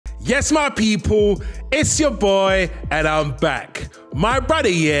Yes, my people, it's your boy, and I'm back. My brother,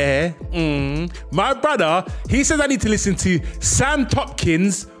 my brother, he says I need to listen to Sam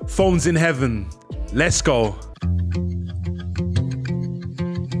Tompkins' Phones in Heaven. Let's go.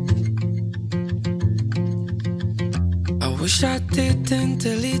 I wish I didn't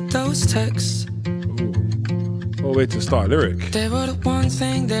delete those texts. What a way to start a lyric. They were the one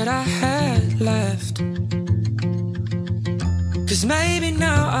thing that I had left. Cause maybe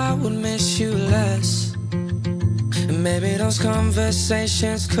now I would miss you less. And maybe those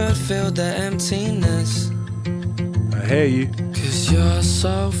conversations could fill the emptiness. I hear you. Cause you're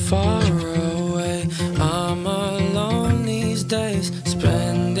so far away. I'm alone these days,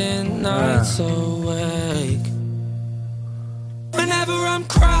 spending nights awake. Whenever I'm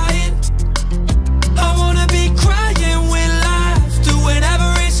crying, I wanna be crying with laughter. Whenever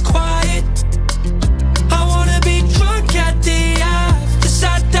it's quiet, I wanna be drunk at the after,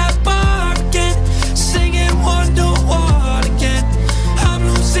 at that bar again, singing Wonderwall again. I'm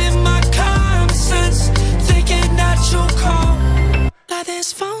losing my common sense, thinking that you'll call. Now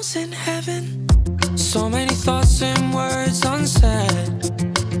there's phones in heaven, so many thoughts and words unsaid.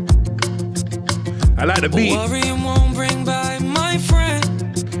 I like the beat. Worrying won't bring back my friend.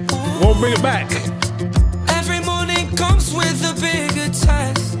 Won't bring it back. Every morning comes with a bigger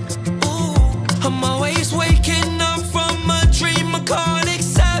test. Ooh, I'm always waking up from a dream I can't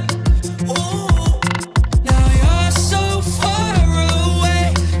accept. Ooh, now you're so far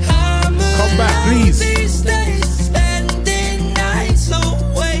away. I'm Come back, please. these days, spending nights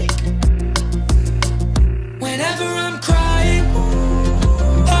awake. Whenever I'm crying,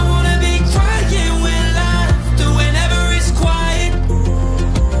 I wanna be crying with laughter. Whenever it's quiet,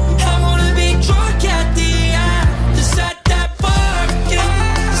 I wanna be drunk at the after, at that bar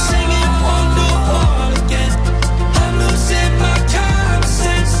again, singing Wonderwall again. I'm losing my common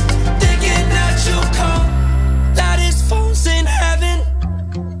sense, thinking that you'll come. That is phones in heaven.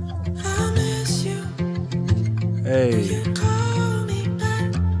 I miss you. Hey, You call me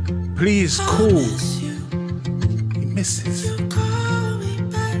back. please I call. miss you. He misses. You call me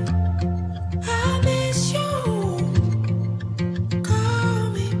back. I miss you. Call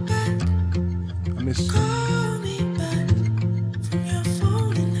me back. I miss you. Call me back from your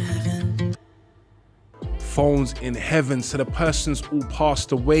phone in heaven. Phones in heaven, so the person's all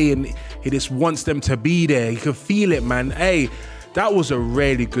passed away and he just wants them to be there. He can feel it, man. Hey, that was a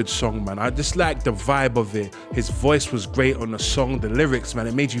really good song, man. I just like the vibe of it. His voice was great on the song, the lyrics, man.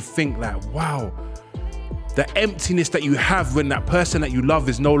 It made you think like, wow, the emptiness that you have when that person that you love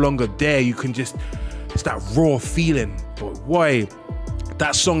is no longer there. You can just, it's that raw feeling. But boy,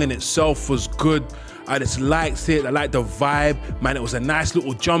 that song in itself was good. I just liked it. I liked the vibe, man. It was a nice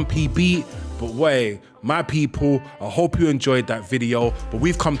little jumpy beat. But wait, my people, I hope you enjoyed that video, but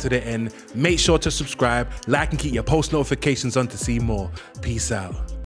we've come to the end. Make sure to subscribe, like, and keep your post notifications on to see more. Peace out.